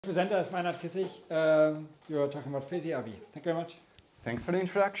Presenter is Meinhard Kissich. You are talking about FazyRV. Thank you very much. Thanks for the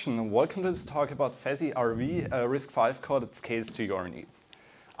introduction. Welcome to this talk about FazyRV, a RISC-V code that scales to your needs.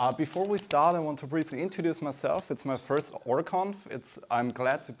 Before we start, I want to briefly introduce myself. It's my first OrConf. I'm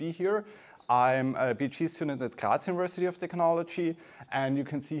glad to be here. I'm a PhD student at Graz University of Technology, and you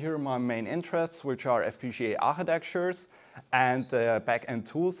can see here my main interests, which are FPGA architectures and back-end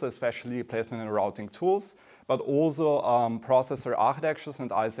tools, especially placement and routing tools, but also processor architectures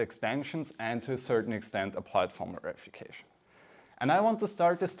and ISA extensions, and to a certain extent applied formula verification. And I want to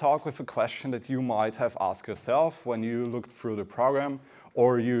start this talk with a question that you might have asked yourself when you looked through the program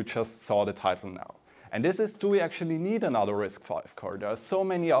or you just saw the title now. And this is, do we actually need another RISC-V core? There are so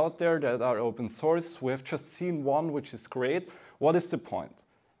many out there that are open source. We have just seen one, which is great. What is the point?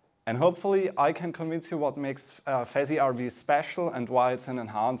 And hopefully I can convince you what makes FazyRV special and why it's an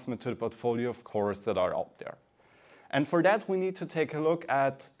enhancement to the portfolio of cores that are out there. And for that, we need to take a look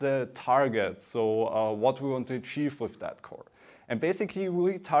at the target, so what we want to achieve with that core. And basically,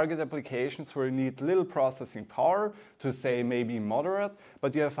 we target applications where you need little processing power to say maybe moderate,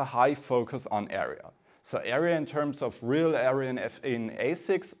 but you have a high focus on area. So area in terms of real area in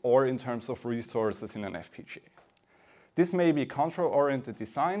ASICs or in terms of resources in an FPGA. This may be control-oriented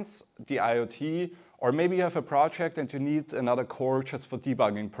designs, the IoT, or maybe you have a project and you need another core just for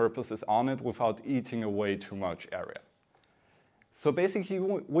debugging purposes on it without eating away too much area. So basically,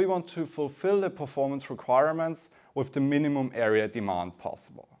 we want to fulfill the performance requirements with the minimum area demand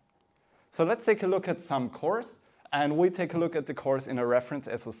possible. So let's take a look at some cores, and we take a look at the cores in a reference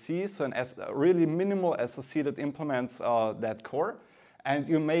SoC, so a really minimal SoC that implements that core. And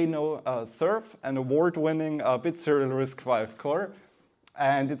you may know SIRF, an award-winning bit serial RISC-V core.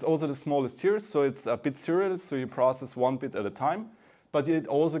 And it's also the smallest here, so it's a bit serial, so you process one bit at a time. But it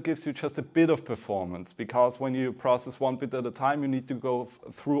also gives you just a bit of performance, because when you process one bit at a time, you need to go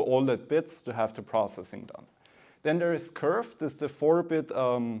through all the bits to have the processing done. Then there is Curve. This is the 4-bit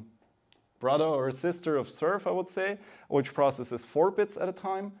brother or sister of SIRF, I would say, which processes 4 bits at a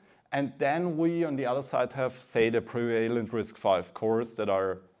time. And then we, on the other side, have, say, the prevalent RISC-V cores that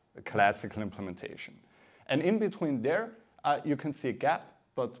are a classical implementation. And in between there, you can see a gap.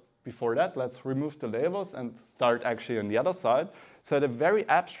 But before that, let's remove the labels and start actually on the other side. So at a very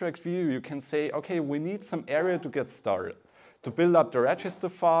abstract view, you can say, OK, we need some area to get started, to build up the register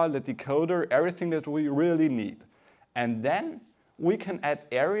file, the decoder, everything that we really need. And then we can add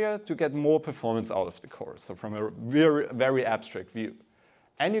area to get more performance out of the core, so from a very, very abstract view.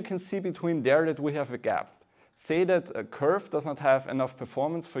 And you can see between there that we have a gap. Say that a Curve does not have enough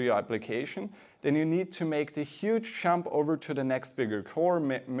performance for your application, then you need to make the huge jump over to the next bigger core,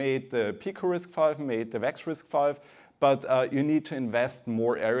 made the Pico RISC-V, made the Vex RISC-V, but you need to invest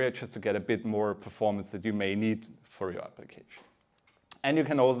more area just to get a bit more performance that you may need for your application. And you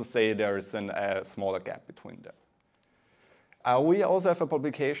can also say there is a smaller gap between them. We also have a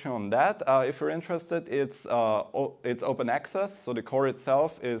publication on that. If you're interested, it's open access. So the core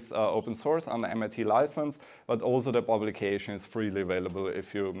itself is open source on the MIT license, but also the publication is freely available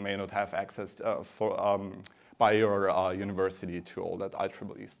if you may not have access by your university to all that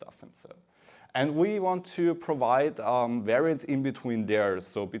IEEE stuff and so. And we want to provide variants in between there,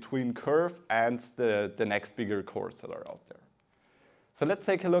 so between Curve and the next bigger cores that are out there. So let's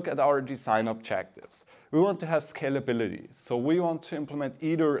take a look at our design objectives. We want to have scalability. So we want to implement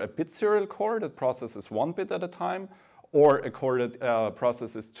either a bit serial core that processes 1 bit at a time, or a core that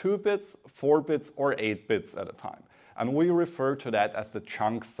processes 2 bits, 4 bits, or 8 bits at a time. And we refer to that as the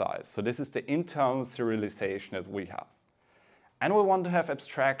chunk size. So this is the internal serialization that we have. And we want to have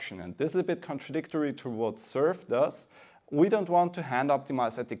abstraction. And this is a bit contradictory to what SIRF does. We don't want to hand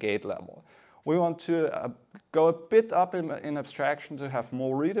optimize at the gate level. We want to go a bit up in abstraction to have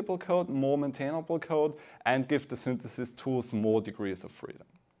more readable code, more maintainable code, and give the synthesis tools more degrees of freedom.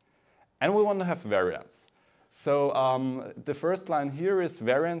 And we want to have variants. So the first line here is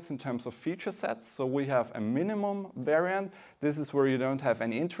variants in terms of feature sets. So we have a minimum variant. This is where you don't have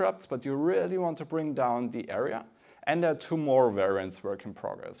any interrupts, but you really want to bring down the area. And there are 2 more variants work in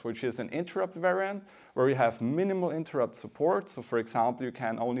progress, which is an interrupt variant, where you have minimal interrupt support. So for example, you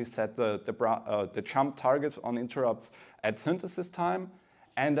can only set the jump target on interrupts at synthesis time.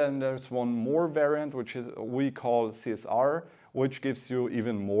 And then there's one more variant, which we call CSR, which gives you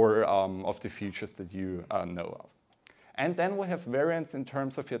even more of the features that you know of. And then we have variants in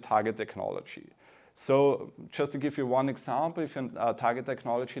terms of your target technology. So just to give you one example, if your target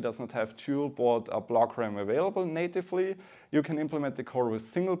technology does not have dual port block RAM available natively, you can implement the core with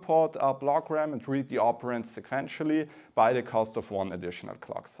single port block RAM and read the operands sequentially by the cost of 1 additional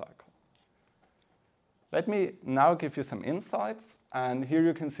clock cycle. Let me now give you some insights. And here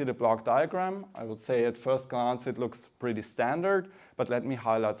you can see the block diagram. I would say at first glance it looks pretty standard, but let me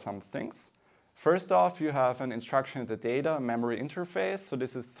highlight some things. First off, you have an instruction in the data memory interface. So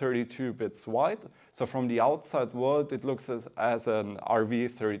this is 32 bits wide. So from the outside world, it looks as an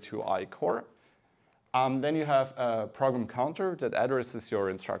RV32i core. Then you have a program counter that addresses your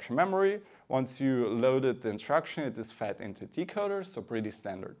instruction memory. Once you loaded the instruction, it is fed into decoders, so pretty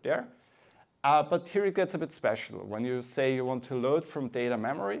standard there. But here it gets a bit special. When you say you want to load from data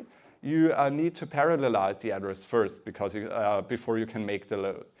memory, you need to parallelize the address first because before you can make the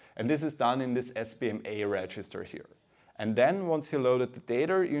load. And this is done in this SBMA register here. And then once you loaded the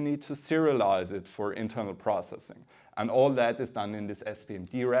data, you need to serialize it for internal processing. And all that is done in this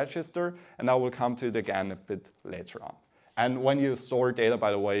SBMD register, and I will come to it again a bit later on. And when you store data,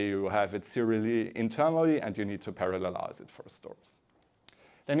 by the way, you have it serially internally, and you need to parallelize it for stores.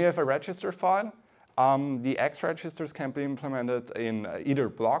 Then you have a register file. The X registers can be implemented in either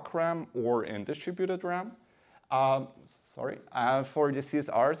block RAM or in distributed RAM. For the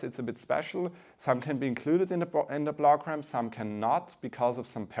CSRs, it's a bit special. Some can be included in the block RAM, some cannot because of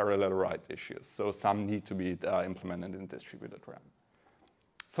some parallel write issues. So some need to be implemented in distributed RAM.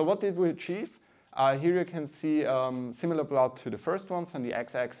 So what did we achieve? Here you can see similar plot to the first ones. On the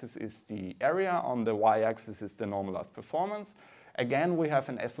x-axis is the area, on the y-axis is the normalized performance. Again, we have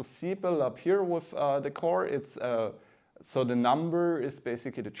an SoC build up here with the core. So the number is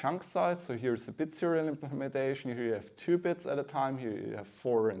basically the chunk size. So here's a bit serial implementation. Here you have 2 bits at a time. Here you have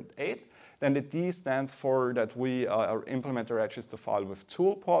 4 and 8. Then the D stands for that we implement a register file with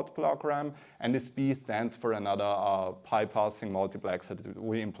toolport block RAM. And this B stands for another pi-passing multiplexer that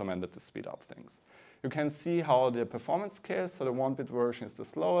we implemented to speed up things. You can see how the performance scales. So the 1-bit version is the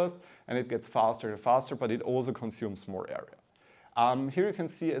slowest, and it gets faster and faster, but it also consumes more area. Here you can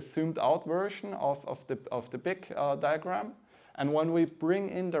see a zoomed out version of the big diagram. And when we bring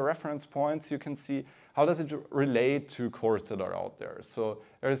in the reference points, you can see how does it relate to cores that are out there. So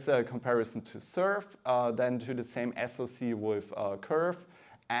there's a comparison to SURF, then to the same SoC with Curve,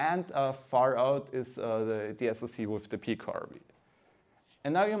 and far out is the SoC with the PRV.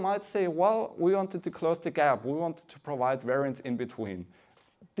 And now you might say, well, we wanted to close the gap. We wanted to provide variance in between.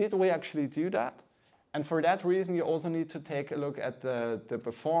 Did we actually do that? And for that reason, you also need to take a look at the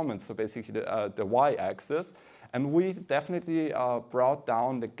performance, so basically the y-axis. And we definitely brought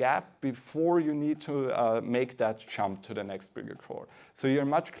down the gap before you need to make that jump to the next bigger core. So you're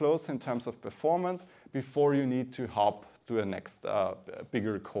much closer in terms of performance before you need to hop to the next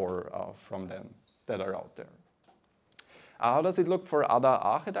bigger core from them that are out there. How does it look for other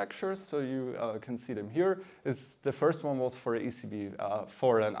architectures? So you can see them here. The first one was for ECB,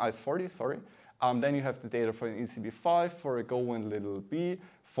 for an ICE40, sorry. Then you have the data for an ECB5, for a Go and little b,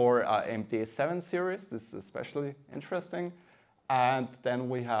 for AMD 7 series. This is especially interesting. And then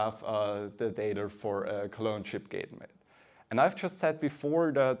we have the data for Cologne chip gate mate. And I've just said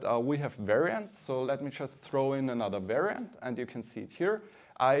before that we have variants. So let me just throw in another variant, and you can see it here.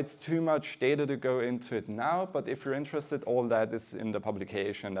 It's too much data to go into it now, but if you're interested, all that is in the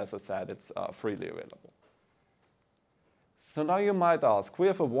publication. As I said, it's freely available. So now you might ask, we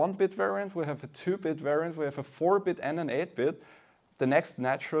have a 1-bit variant, we have a 2-bit variant, we have a 4-bit and an 8-bit. The next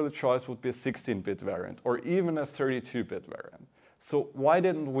natural choice would be a 16-bit variant or even a 32-bit variant. So why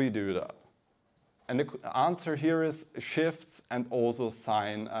didn't we do that? And the answer here is shifts and also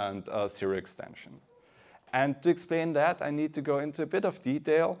sign and serial extension. And to explain that, I need to go into a bit of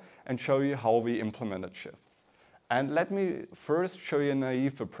detail and show you how we implemented shifts. And let me first show you a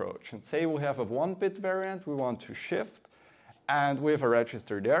naive approach and say we have a 1-bit variant, we want to shift. And we have a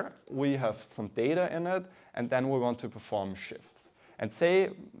register there, we have some data in it, and then we want to perform shifts. And say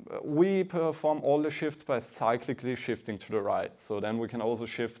we perform all the shifts by cyclically shifting to the right. So then we can also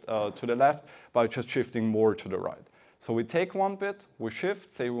shift to the left by just shifting more to the right. So we take 1 bit, we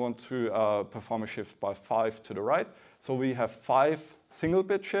shift, say we want to perform a shift by 5 to the right. So we have 5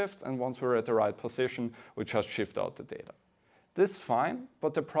 single-bit shifts, and once we're at the right position, we just shift out the data. This is fine,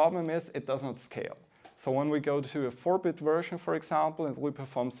 but the problem is it does not scale. So when we go to a 4-bit version, for example, and we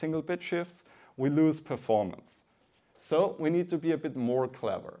perform single-bit shifts, we lose performance. So we need to be a bit more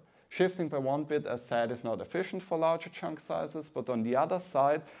clever. Shifting by 1 bit, as said, is not efficient for larger chunk sizes, but on the other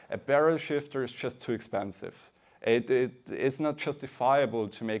side, a barrel shifter is just too expensive. It is not justifiable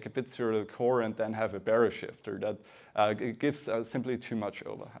to make a bit serial core and then have a barrel shifter. That it gives simply too much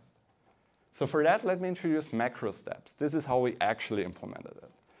overhead. So for that, let me introduce macro steps. This is how we actually implemented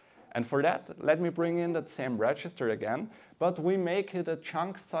it. And for that, let me bring in that same register again, but we make it a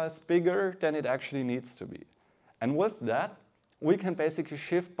chunk size bigger than it actually needs to be. And with that, we can basically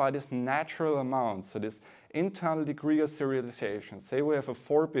shift by this natural amount, so this internal degree of serialization. Say we have a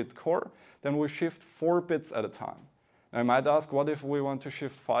 4-bit core, then we shift 4 bits at a time. Now you might ask, what if we want to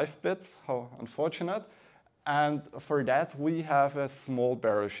shift 5 bits? How unfortunate. And for that, we have a small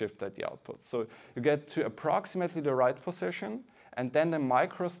barrel shift at the output. So you get to approximately the right position, and then the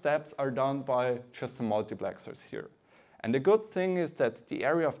micro steps are done by just the multiplexers here. And the good thing is that the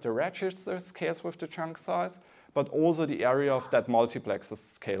area of the register scales with the chunk size, but also the area of that multiplexer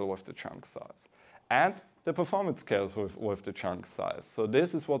scale with the chunk size. And the performance scales with the chunk size. So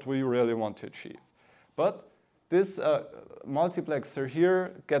this is what we really want to achieve. But this multiplexer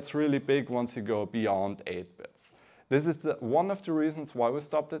here gets really big once you go beyond 8 bits. This is one of the reasons why we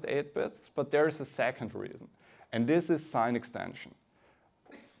stopped at 8 bits, but there is a second reason, and this is sign extension.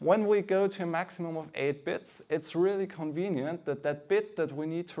 When we go to a maximum of 8 bits, it's really convenient that that bit that we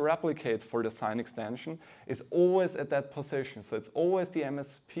need to replicate for the sign extension is always at that position. So it's always the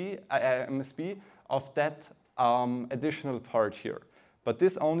MSB of that additional part here. But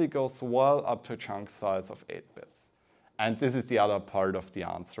this only goes well up to a chunk size of 8 bits. And this is the other part of the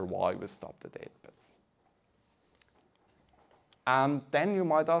answer why we stopped at 8 bits. And then you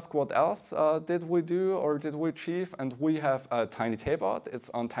might ask, what else did we do or did we achieve? And we have a tiny tapeout. It's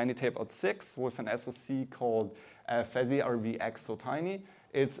on tiny tapeout 6 with an SoC called FazyRV XoTiny.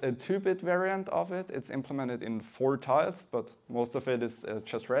 It's a 2-bit variant of it. It's implemented in 4 tiles, but most of it is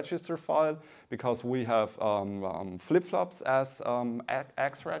just register file because we have flip-flops as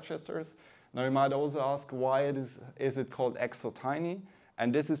X registers. Now you might also ask, why is it called XoTiny?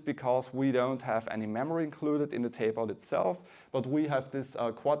 And this is because we don't have any memory included in the tapeout itself, but we have this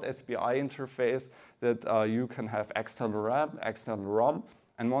quad SPI interface that you can have external RAM, external ROM,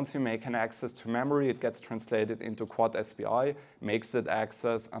 and once you make an access to memory, it gets translated into quad SPI, makes that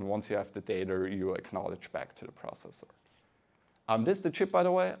access, and once you have the data, you acknowledge back to the processor. This is the chip, by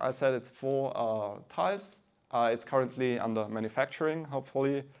the way. I said it's 4 tiles. It's currently under manufacturing.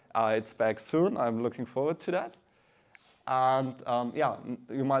 Hopefully, it's back soon. I'm looking forward to that. And yeah,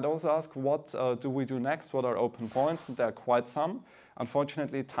 you might also ask, what do we do next? What are open points? And there are quite some.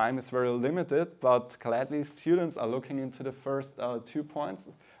 Unfortunately, time is very limited, but gladly students are looking into the first 2 points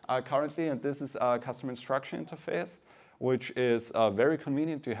currently, and this is a custom instruction interface, which is very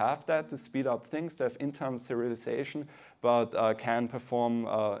convenient to have that to speed up things, to have internal serialization, but can perform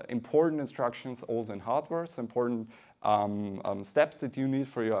important instructions also in hardware, so important steps that you need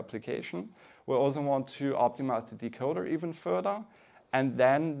for your application. We also want to optimize the decoder even further. And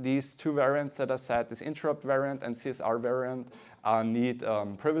then these 2 variants that I said, this interrupt variant and CSR variant, need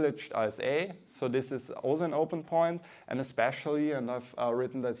privileged ISA. So this is also an open point, and especially, and I've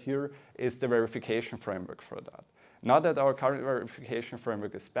written that here, is the verification framework for that. Not that our current verification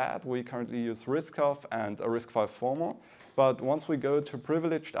framework is bad. We currently use RISC-V and a RISC-V formal. But once we go to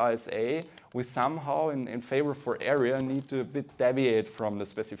privileged ISA, we somehow, in favor for area, need to a bit deviate from the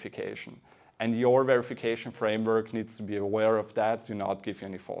specification. And your verification framework needs to be aware of that, do not give you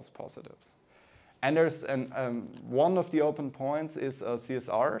any false positives. And there's one of the open points is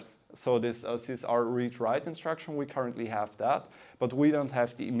CSRs. So this CSR read-write instruction, we currently have that, but we don't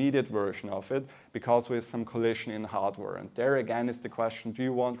have the immediate version of it because we have some collision in hardware. And there again is the question, do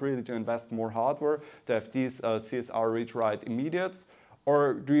you want really to invest more hardware to have these CSR read-write immediates,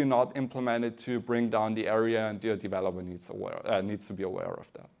 or do you not implement it to bring down the area and your developer needs to be aware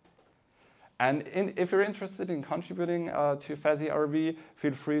of that? And if you're interested in contributing to FazyRV,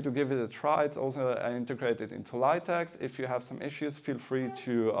 feel free to give it a try. It's also integrated into LiteX. If you have some issues, feel free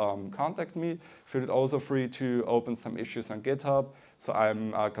to contact me. Feel also free to open some issues on GitHub. So I'm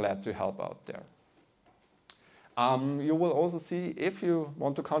glad to help out there. You will also see, if you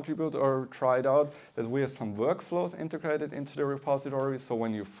want to contribute or try it out, that we have some workflows integrated into the repository. So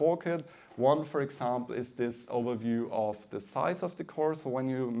when you fork it, one, for example, is this overview of the size of the core. So when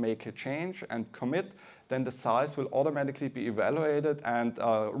you make a change and commit, then the size will automatically be evaluated and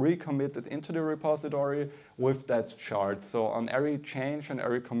recommitted into the repository with that chart. So on every change and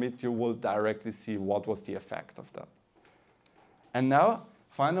every commit, you will directly see what was the effect of that. And now,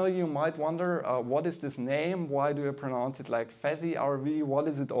 finally, you might wonder, what is this name? Why do you pronounce it like FazyRV? What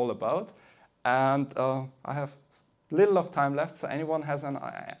is it all about? And I have little of time left, so anyone has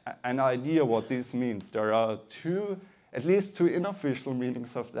an idea what this means. There are at least two unofficial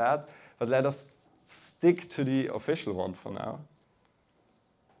meanings of that, but let us stick to the official one for now.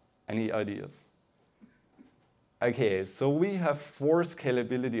 Any ideas? Okay, so we have 4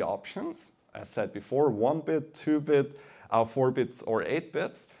 scalability options. As said before, 1-bit, 2-bit, 4 bits or 8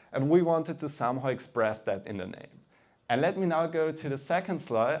 bits, and we wanted to somehow express that in the name. And let me now go to the second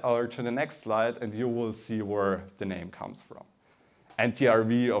slide, or to the next slide, and you will see where the name comes from. And the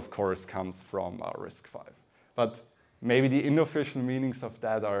RV, of course, comes from RISC-V. But maybe the unofficial meanings of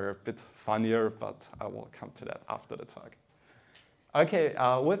that are a bit funnier, but I will come to that after the talk. Okay,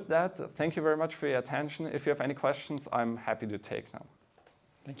 with that, thank you very much for your attention. If you have any questions, I'm happy to take now.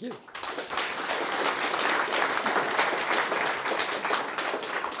 Thank you.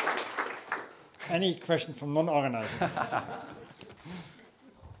 Any question from non-organizers?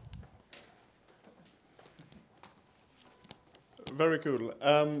 Very cool.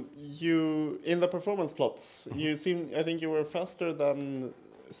 You in the performance plots, you seem. I think you were faster than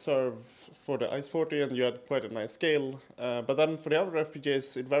Serve for the ICE40, and you had quite a nice scale. But then for the other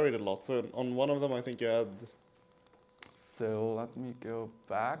FPGAs, it varied a lot. So on one of them, I think you had. So let me go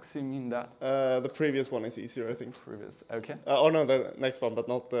back. So you mean that? The previous one is easier, I think. Previous, okay. Oh no, the next one, but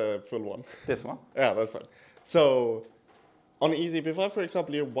not the full one. This one? Yeah, that's fine. So on EZP5, for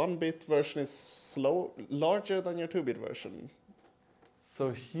example, your 1-bit version is larger than your 2-bit version.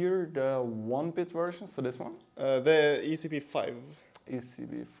 So here the 1-bit version, so this one? The EZP5.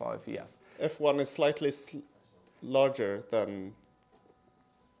 EZP5, yes. F1 is slightly larger than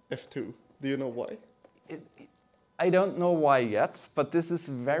F2. Do you know why? I don't know why yet, but this is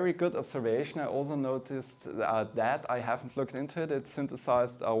very good observation. I also noticed that. I haven't looked into it. It's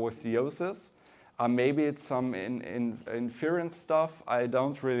synthesized with the OSIS. Maybe it's some inference stuff. I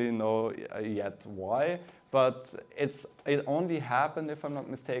don't really know yet why, but it only happened, if I'm not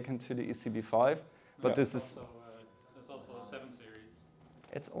mistaken, to the ECB5. But yeah. This is... It's also a 7 series.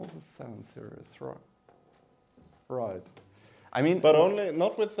 It's also 7 series, right? Right. I mean... But only,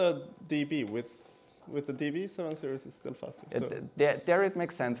 not with the DB, with the DB, 7 series is still faster. So. There it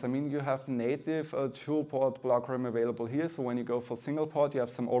makes sense. I mean, you have native dual-port block RAM available here, so when you go for single-port, you have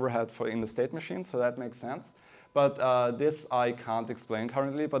some overhead for in the state machine, so that makes sense. But this I can't explain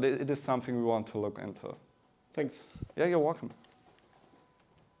currently, but it is something we want to look into. Thanks. Yeah, you're welcome.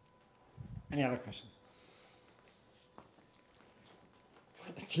 Any other question?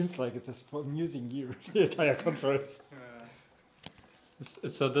 It seems like it's just amusing you, the entire conference.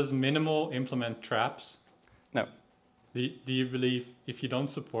 So does minimal implement traps? No. Do you believe if you don't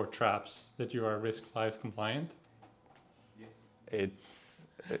support traps that you are RISC-V compliant? Yes.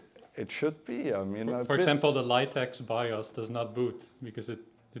 It should be. I mean, for example, the Litex BIOS does not boot because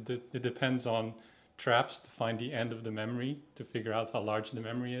it depends on traps to find the end of the memory to figure out how large the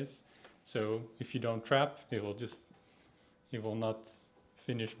memory is. So if you don't trap, it will not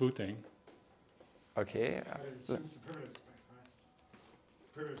finish booting. Okay.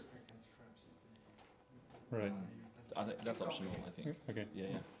 Right. That's optional, I think. Okay. Yeah.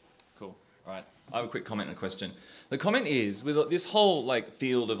 Cool. All right. I have a quick comment and a question. The comment is, with this whole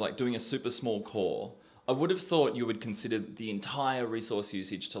field of doing a super small core, I would have thought you would consider the entire resource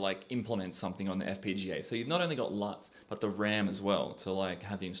usage to implement something on the FPGA. So you've not only got LUTs, but the RAM as well to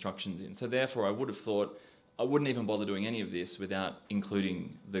have the instructions in. So therefore, I would have thought I wouldn't even bother doing any of this without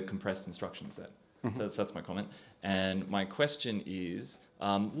including the compressed instruction set. Mm-hmm. So that's my comment. And my question is,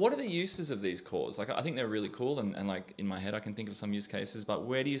 what are the uses of these cores? I think they're really cool, and in my head I can think of some use cases, but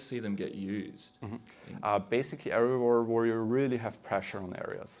where do you see them get used? Mm-hmm. Basically everywhere where you really have pressure on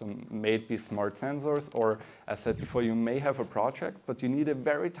areas. So maybe smart sensors, or as said before, you may have a project, but you need a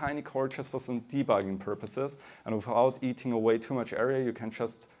very tiny core just for some debugging purposes, and without eating away too much area, you can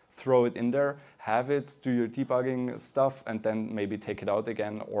just throw it in there, have it, do your debugging stuff, and then maybe take it out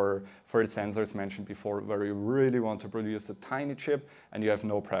again. Or for the sensors mentioned before, where you really want to produce a tiny chip and you have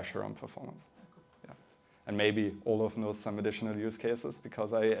no pressure on performance. Yeah. And maybe Olaf knows some additional use cases,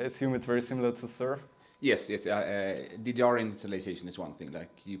 because I assume it's very similar to Serve. Yes. DDR initialization is one thing.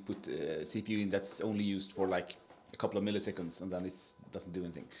 You put CPU in that's only used for a couple of milliseconds, and then it doesn't do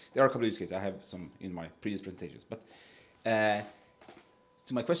anything. There are a couple of use cases. I have some in my previous presentations, but.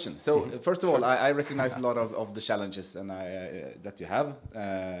 To my question. So first of all, I recognize a lot of the challenges that you have,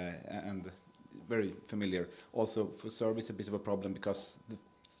 and very familiar. Also, for Serve is a bit of a problem because the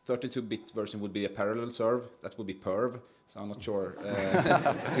 32-bit version would be a parallel serve. That would be perv. So I'm not sure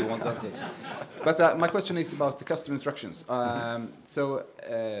if you want that. But my question is about the custom instructions. So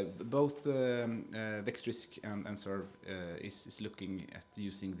both VexRISC and Serve is looking at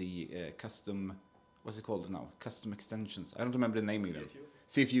using the custom. What's it called now? Custom extensions. I don't remember the name either.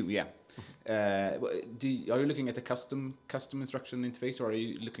 CFU, yeah. Are you looking at the custom instruction interface, or are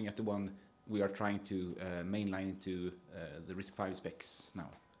you looking at the one we are trying to mainline into the RISC-V specs now?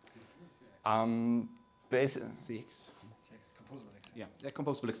 CX. CX. Yeah,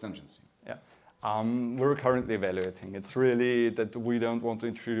 composable extensions. Yeah. We're currently evaluating. It's really that we don't want to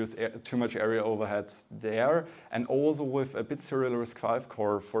introduce too much area overhead there. And also with a bit serial RISC-V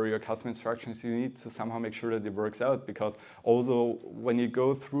core for your custom instructions, you need to somehow make sure that it works out, because also when you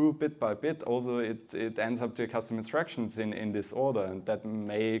go through bit by bit, also it ends up to your custom instructions in this order, and that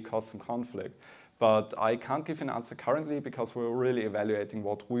may cause some conflict. But I can't give an answer currently because we're really evaluating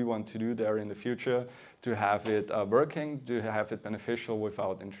what we want to do there in the future to have it working, to have it beneficial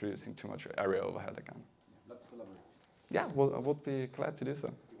without introducing too much area overhead again. Let's collaborate. Yeah, well, I would be glad to do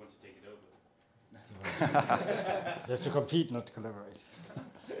so. You want to take it over? You have to compete, not collaborate.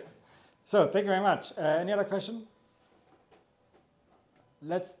 So, thank you very much. Any other question?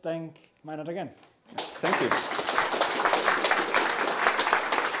 Let's thank Meinhard again. Thank you.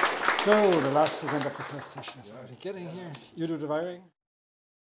 So, the last present of the first session is already getting here. You do the wiring.